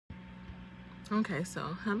Okay,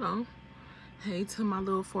 so hello. Hey to my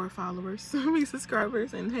little 4 followers, me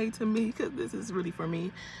subscribers, and hey to me, because this is really for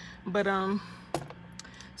me. But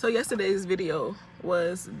so yesterday's video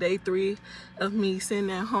was day 3 of me sitting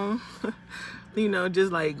at home, you know,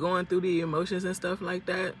 just like going through the emotions and stuff like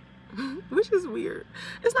that, which is weird.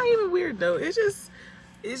 It's not even weird though. It's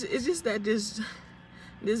just that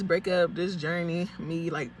this breakup, this journey, me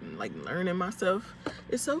like learning myself,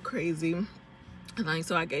 it's so crazy. Like,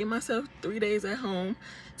 so I gave myself 3 days at home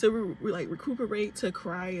to recuperate, to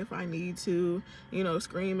cry if I need to, you know,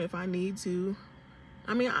 scream if I need to.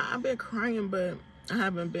 I mean, I've been crying, but I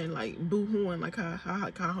haven't been like boo-hooing like how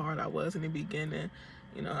hard I was in the beginning.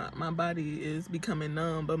 You know, my body is becoming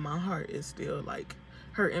numb, but my heart is still like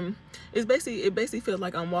hurting. It basically feels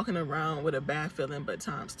like I'm walking around with a bad feeling, but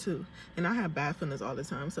times 2. And I have bad feelings all the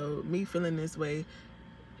time, so me feeling this way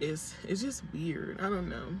it's just weird. I don't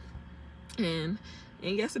know. And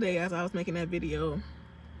yesterday, as I was making that video,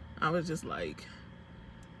 I was just like,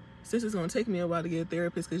 since it's gonna take me a while to get a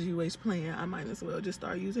therapist because you always playing, I might as well just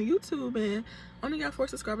start using YouTube. And I only got 4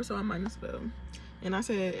 subscribers, so I might as well. And I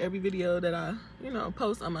said every video that I, you know,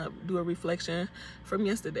 post, I'm gonna do a reflection from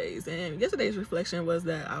yesterday's. And yesterday's reflection was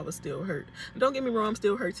that I was still hurt. Don't get me wrong, I'm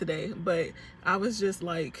still hurt today, but I was just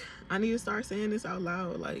like, I need to start saying this out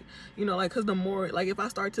loud. Like, you know, like, cause the more, like, if I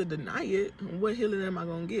start to deny it, what healing am I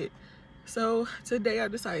gonna get? So today I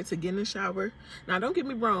decided to get in the shower. Now don't get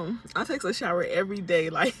me wrong, I take a shower every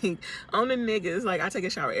day. Like, on the niggas, like, I take a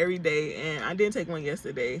shower every day, and I didn't take one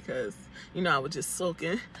yesterday because, you know, I was just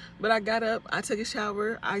sulking. But I got up, I took a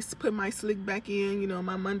shower, I put my slick back in, you know,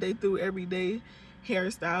 my Monday through everyday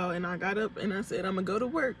hairstyle, and I got up and I said I'm gonna go to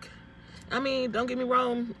work. I mean, don't get me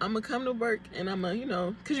wrong, I'm gonna come to work and I'm gonna, you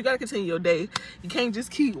know, because you gotta continue your day. You can't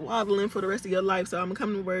just keep waddling for the rest of your life. So I'm gonna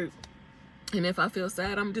come to work. And if I feel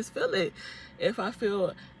sad, I'm just feel it. If I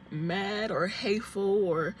feel mad or hateful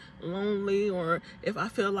or lonely, or if I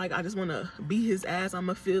feel like I just want to beat his ass, I'm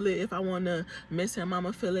going to feel it. If I want to miss him, I'm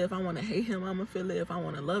going to feel it. If I want to hate him, I'm going to feel it. If I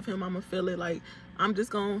want to love him, I'm going to feel it. Like, I'm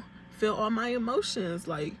just going to feel all my emotions.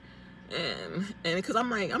 Like, and because I'm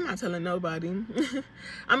like, I'm not telling nobody.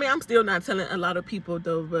 I mean, I'm still not telling a lot of people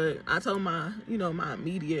though, but I told my, you know, my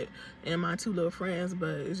immediate and my 2 little friends, but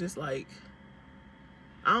it's just like,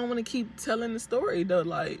 I don't want to keep telling the story though.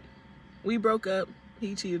 Like, we broke up,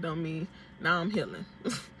 he cheated on me, now I'm healing.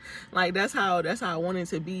 Like, that's how I want it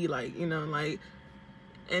to be. Like, you know, like,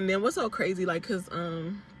 and then what's so crazy, like, cause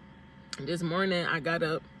this morning I got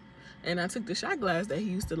up and I took the shot glass that he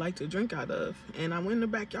used to like to drink out of, and I went in the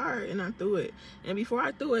backyard and I threw it. And before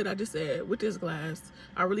I threw it, I just said, with this glass,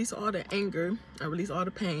 I release all the anger, I release all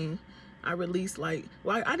the pain, I release, like,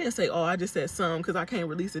 well, I didn't say all, I just said some, because I can't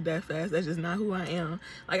release it that fast. That's just not who I am.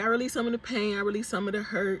 Like, I release some of the pain, I release some of the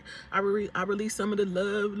hurt, I release some of the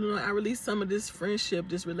love, you know, I release some of this friendship,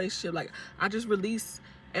 this relationship. Like, I just release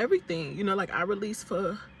everything, you know, like, I release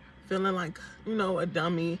for feeling like, you know, a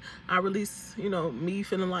dummy. I release, you know, me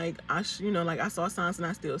feeling like you know, like, I saw signs and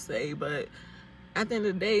I still say. But at the end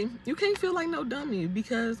of the day, you can't feel like no dummy,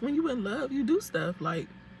 because when you in love, you do stuff. Like,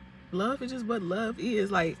 love is just what love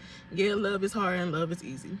is. Like, yeah, love is hard and love is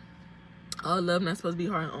easy. All love not supposed to be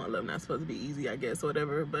hard and all love not supposed to be easy, I guess,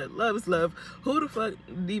 whatever. But love is love. Who the fuck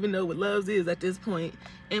even know what love is at this point?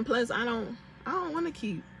 And plus, I don't want to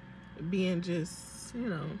keep being just, you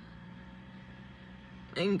know,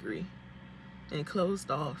 angry and closed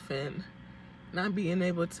off and not being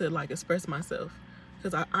able to, like, express myself.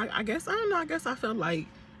 Because I guess, I don't know, I guess I felt like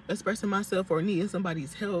expressing myself or needing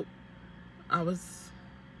somebody's help, I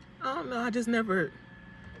don't know, I just never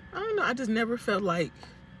felt like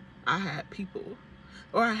I had people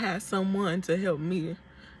or I had someone to help me.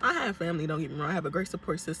 I have family, don't get me wrong, I have a great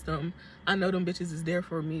support system. I know them bitches is there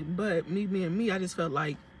for me, but me being me, I just felt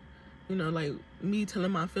like, you know, like, me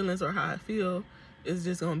telling my feelings or how I feel is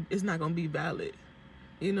just it's not gonna be valid.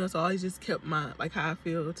 You know, so I always just kept my, like, how I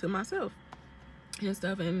feel to myself and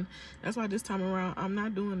stuff. And that's why this time around, I'm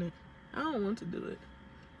not doing it. I don't want to do it.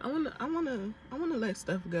 I wanna let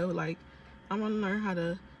stuff go. Like, I wanna learn how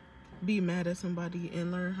to be mad at somebody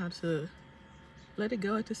and learn how to let it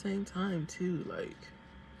go at the same time too. Like,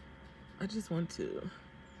 I just want to.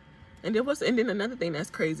 And then another thing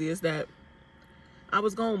that's crazy is that I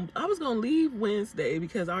was gonna leave Wednesday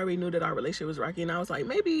because I already knew that our relationship was rocky, and I was like,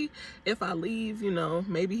 maybe if I leave, you know,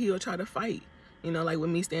 maybe he'll try to fight. You know, like, with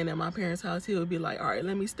me staying at my parents' house, he would be like, all right,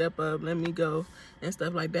 let me step up, let me go, and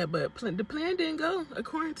stuff like that. But the plan didn't go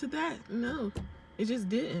according to that. No, it just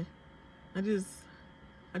didn't. I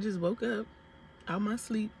just woke up out my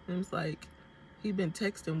sleep and was like, he been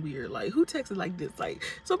texting weird. Like, who texted like this? Like,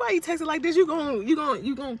 somebody texted like this, you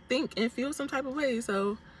gonna think and feel some type of way.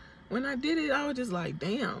 So when I did it, I was just like,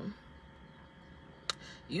 damn.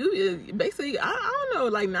 You basically, I don't know,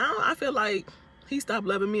 like now I feel like he stopped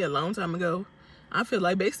loving me a long time ago. I feel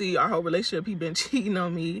like basically our whole relationship, he been cheating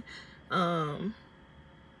on me.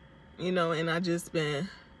 You know, and I just been,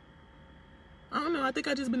 I don't know, I think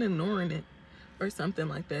I just been ignoring it or something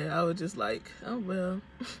like that. I was just like, oh well.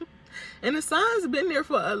 And the sign's been there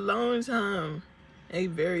for a long time. A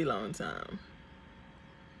very long time.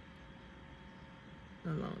 A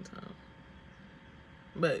long time.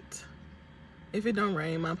 But if it don't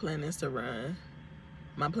rain, my plan is to run.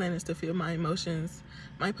 My plan is to feel my emotions.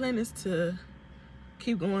 My plan is to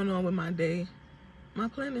keep going on with my day. My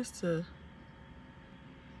plan is to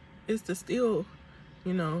still,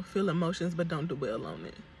 you know, feel emotions, but don't dwell on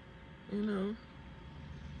it, you know,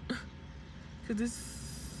 because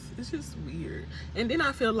it's just weird. And then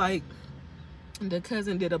I feel like the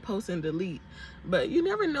cousin did a post and delete, but you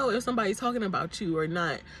never know if somebody's talking about you or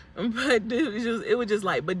not. But it was just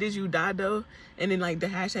like, but did you die though? And then like the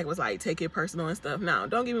hashtag was like, take it personal and stuff. Now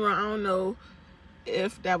don't get me wrong, I don't know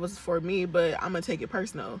if that was for me, but I'm gonna take it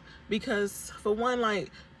personal, because for one, like,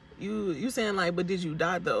 you saying like, but did you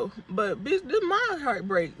die though? But bitch, this my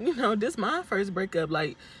heartbreak, you know, this my first breakup,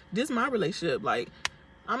 like this my relationship. Like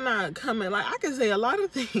I'm not coming, like I can say a lot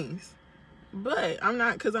of things, but I'm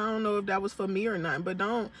not, because I don't know if that was for me or not. But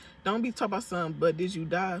don't be talking about something, but did you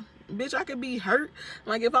die? Bitch, I could be hurt.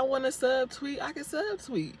 Like if I want to subtweet, I can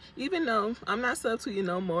subtweet, even though I'm not subtweeting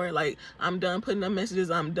no more. Like I'm done putting them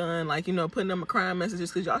messages. I'm done, like, you know, putting them crying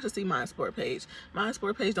messages, because y'all should see my Explore page. My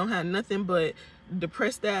Explore page don't have nothing but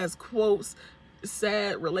depressed ass quotes,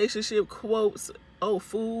 sad relationship quotes, oh,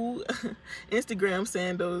 food, Instagram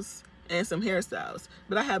sandals, and some hairstyles.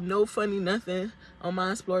 But I have no funny nothing on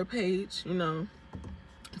my Explore page, you know.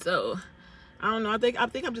 So I don't know, I think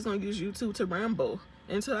I'm just gonna use YouTube to ramble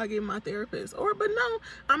until I get my therapist. But no,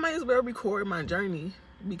 I might as well record my journey,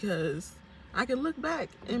 because I can look back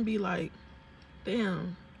and be like,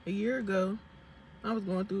 damn, a year ago I was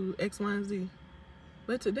going through X, Y, and Z,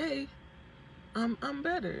 but today I'm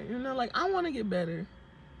better, you know. Like I want to get better,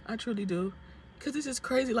 I truly do, because it's just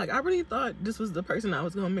crazy. Like I really thought this was the person I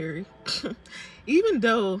was gonna marry. even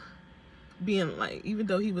though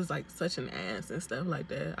he was like such an ass and stuff like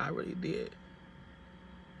that, I really did.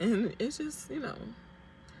 And it's just, you know,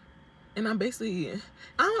 and I'm basically,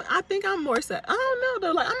 I think I'm more sad. I don't know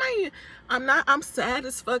though, like I'm sad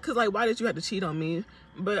as fuck, because like, why did you have to cheat on me?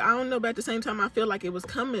 But I don't know, but at the same time I feel like it was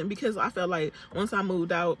coming, because I felt like once I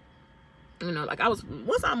moved out, you know, like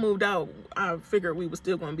once I moved out, I figured we were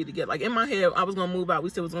still gonna be together. Like in my head, I was gonna move out, we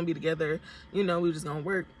still was gonna be together, you know, we were just gonna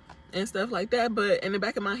work and stuff like that. But in the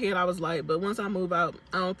back of my head, I was like, but once I move out,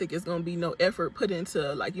 I don't think it's gonna be no effort put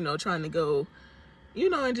into, like, you know, trying to go, you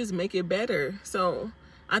know, and just make it better. So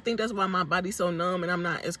I think that's why my body's so numb and I'm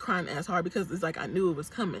not as crying as hard, because it's like I knew it was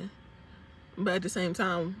coming. But at the same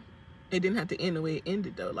time, it didn't have to end the way it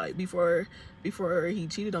ended though. Like before he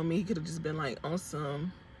cheated on me, he could have just been like on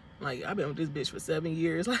some, like, I've been with this bitch for 7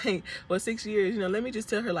 years, like, or 6 years, you know, let me just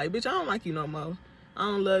tell her like, bitch, I don't like you no more. I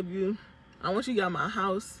don't love you. I want you to get out my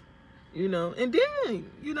house, you know, and then,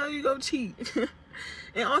 you know, you go cheat.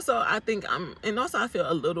 And also I feel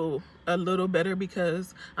a little better,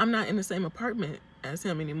 because I'm not in the same apartment as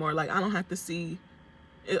him anymore. Like I don't have to see,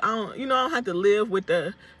 I don't have to live with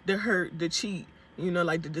the hurt, the cheat, you know,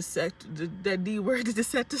 like that D word, the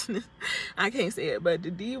deceptiveness. I can't say it, but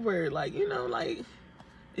the D word, like, you know, like,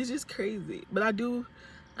 it's just crazy. But I do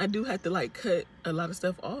have to like cut a lot of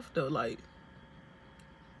stuff off though, like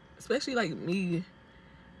especially like me.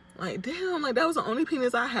 Like damn, like that was the only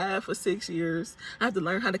penis I had for 6 years. I have to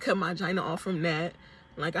learn how to cut my vagina off from that.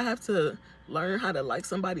 Like I have to learn how to like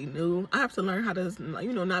somebody new. I have to learn how to,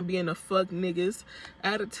 you know, not be in a fuck niggas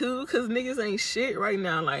attitude, because niggas ain't shit right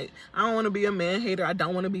now. Like I don't want to be a man hater. I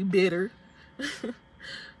don't want to be bitter.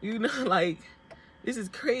 You know, like this is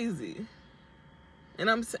crazy. And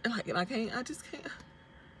I'm like, and I just can't.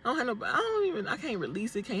 I can't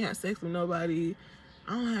release it. Can't have sex with nobody.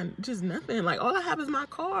 I don't have just nothing. Like all I have is my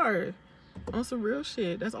car on some real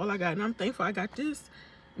shit. That's all I got. And I'm thankful I got this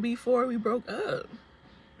before we broke up.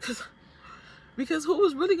 Because who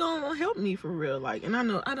was really gonna help me for real? Like, and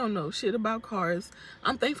I don't know shit about cars.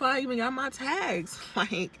 I'm thankful I even got my tags.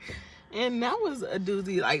 Like, and that was a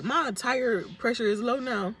doozy. Like my tire pressure is low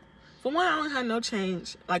now. For one, I don't have no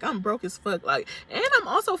change. Like I'm broke as fuck. Like, and I'm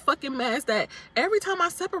also fucking mad that every time I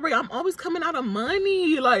separate, I'm always coming out of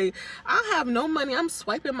money. Like I have no money. I'm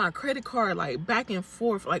swiping my credit card like back and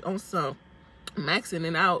forth, like on some maxing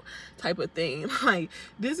it out type of thing. Like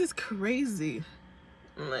this is crazy.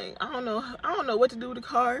 Like, I don't know what to do with the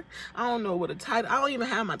car. I don't know what a title. I don't even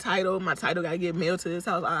have my title. My title gotta get mailed to his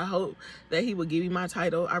house. I hope that he would give me my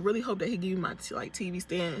title. I really hope that he give me my like TV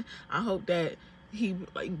stand. I hope that he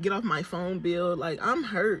like get off my phone bill. Like, I'm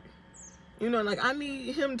hurt. You know, like, I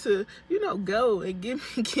need him to, you know, go and give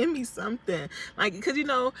me something. Like, because, you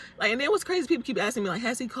know, like, and then what's crazy, people keep asking me, like,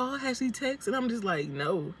 has he called? Has he texted? And I'm just like,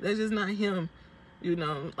 no, that's just not him. You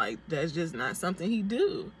know, like, that's just not something he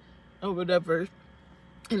do or whatever.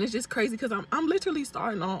 And it's just crazy because I'm literally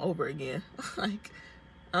starting all over again. Like,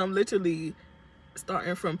 I'm literally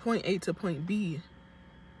starting from point A to point B,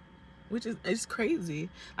 which is, it's crazy.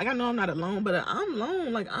 Like, I know I'm not alone, but I'm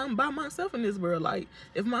alone. Like, I'm by myself in this world. Like,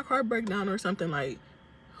 if my car breaks down or something, like,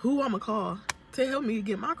 who I'ma call to help me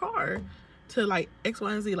get my car to, like, X,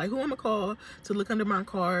 Y, and Z? Like, who I'ma call to look under my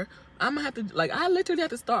car? I'm gonna have to, like, I literally have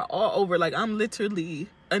to start all over. Like, I'm literally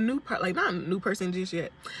a new like, not a new person just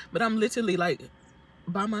yet, but I'm literally, like,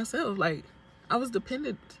 by myself. Like, I was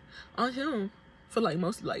dependent on him for, like,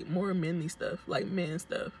 most, like, more manly stuff, like, man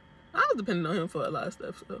stuff. I was dependent on him for a lot of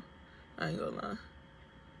stuff, so I ain't gonna lie.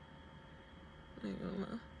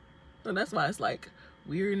 So that's why it's, like,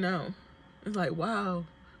 weird now. It's like, wow,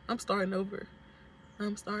 I'm starting over.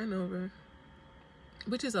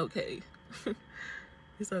 Which is okay.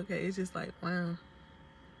 It's okay. It's just like, wow.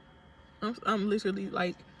 I'm literally,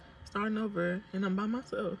 like, starting over, and I'm by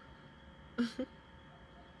myself.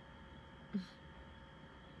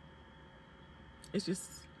 It's just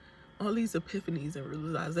all these epiphanies and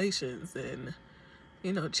realizations and,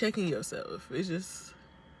 you know, checking yourself. It's just,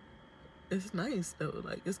 it's nice though.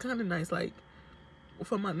 Like, it's kind of nice. Like,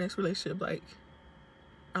 for my next relationship, like,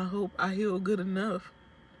 I hope I heal good enough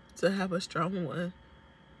to have a strong one,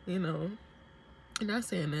 you know. I'm not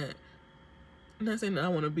saying that I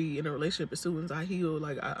want to be in a relationship as soon as I heal.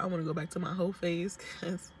 Like, I want to go back to my whole phase,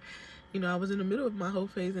 because, you know, I was in the middle of my whole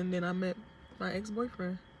phase, and then I met my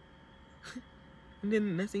ex-boyfriend. And then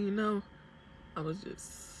the next thing you know, I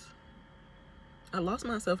lost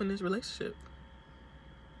myself in this relationship.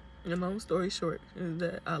 And long story short is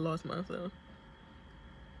that I lost myself.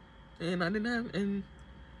 And I didn't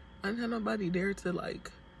have nobody there to,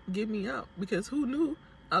 like, get me out, because who knew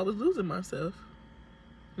I was losing myself?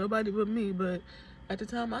 Nobody but me. But at the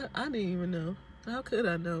time, I didn't even know. How could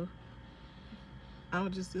I know? I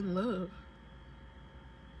was just in love.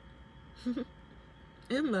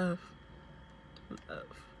 In love.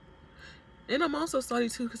 And I'm also sorry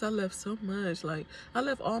too, because I left so much. Like, I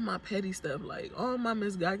left all my petty stuff, like all my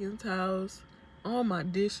Miss Goggins towels, all my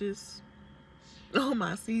dishes, all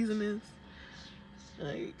my seasonings,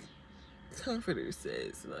 like comforter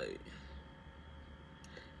sets, like.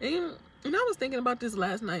 And I was thinking about this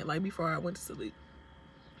last night, like, before I went to sleep.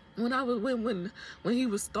 When he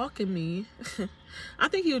was stalking me, I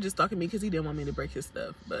think he was just stalking me because he didn't want me to break his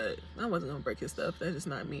stuff. But I wasn't gonna break his stuff. That's just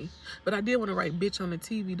not me. But I did want to write bitch on the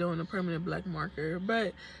TV though in a permanent black marker.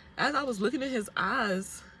 But as I was looking at his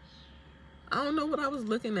eyes, I don't know what I was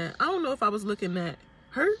looking at. I don't know if I was looking at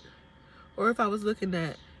hurt, or if I was looking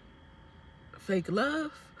at fake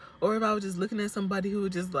love, or if I was just looking at somebody who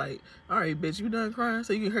was just like, all right, bitch, you done crying,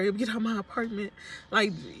 so you can hurry up and get out of my apartment.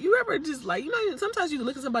 Like, you ever just, like, you know, sometimes you can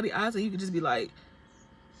look at somebody's eyes and you can just be like,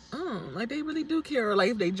 oh, like, they really do care. Or,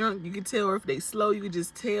 like, if they drunk, you can tell. Or if they slow, you can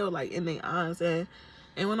just tell, like, in their eyes. And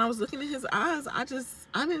when I was looking at his eyes, I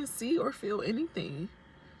didn't see or feel anything.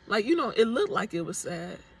 Like, you know, it looked like it was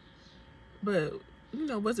sad. But, you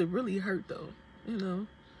know, was it really hurt, though? You know?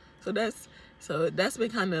 So that's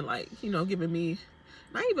been kind of, like, you know, giving me,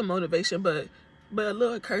 not even motivation, but a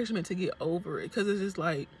little encouragement to get over it. Because it's just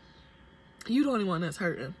like, you the only one that's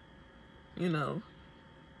hurting, you know.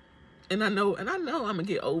 And I know I'm gonna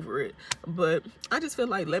get over it. But I just feel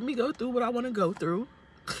like, let me go through what I want to go through.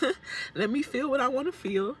 Let me feel what I want to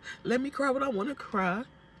feel. Let me cry what I want to cry.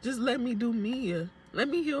 Just let me do me. Let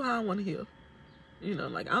me heal how I want to heal. You know,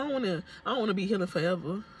 like, I don't want to be healing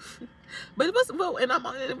forever. But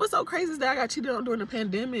what's so crazy is that I got cheated on during the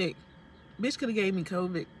pandemic. Bitch could have gave me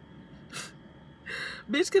COVID.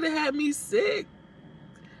 Bitch could have had me sick.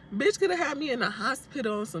 Bitch could have had me in the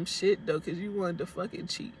hospital on some shit, though, because you wanted to fucking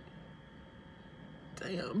cheat.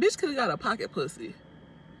 Damn. Bitch could have got a pocket pussy.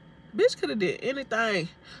 Bitch could have did anything.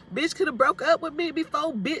 Bitch could have broke up with me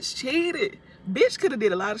before bitch cheated. Bitch could have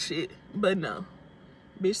did a lot of shit. But no.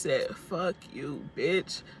 Bitch said, fuck you,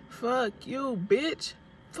 bitch. Fuck you, bitch.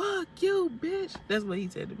 Fuck you, bitch. That's what he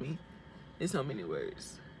said to me in so many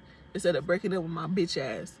words. Instead of breaking up with my bitch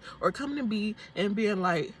ass, or coming to me and being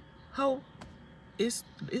like, ho, it's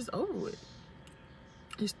over with.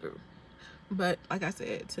 It's through. But like I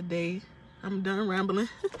said, today, I'm done rambling.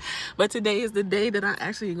 But today is the day that I'm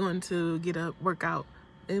actually going to get up, work out,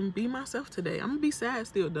 and be myself today. I'm gonna be sad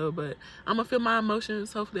still though, but I'm gonna feel my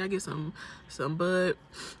emotions. Hopefully I get some bud,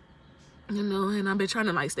 you know. And I've been trying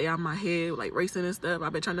to like stay out of my head, like racing and stuff.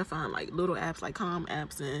 I've been trying to find like little apps, like calm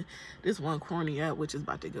apps, and this one corny app which is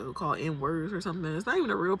about to go called N-Words or something. It's not even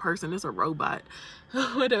a real person, it's a robot.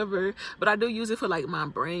 Whatever. But I do use it for like my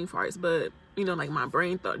brain farts, but you know, like my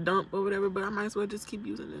brain dump or whatever. But I might as well just keep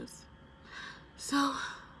using this. So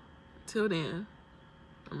till then,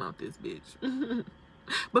 I'm out this bitch.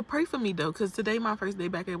 But pray for me though, because today my first day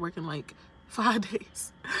back at work in like 5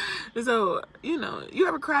 days. So, you know, you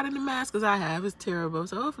ever cried in the mask? Because I have. It's terrible.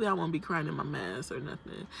 So hopefully I won't be crying in my mask or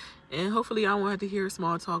nothing. And hopefully I won't have to hear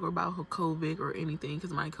small talk about COVID or anything,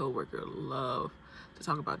 because my coworker love to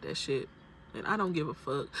talk about that shit. And I don't give a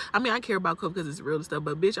fuck. I mean, I care about COVID because it's real and stuff,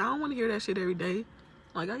 but bitch, I don't want to hear that shit every day.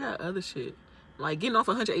 Like, I got other shit. Like, getting off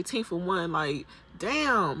 118 for one, like,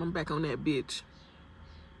 damn, I'm back on that bitch.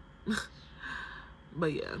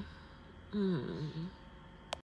 But yeah.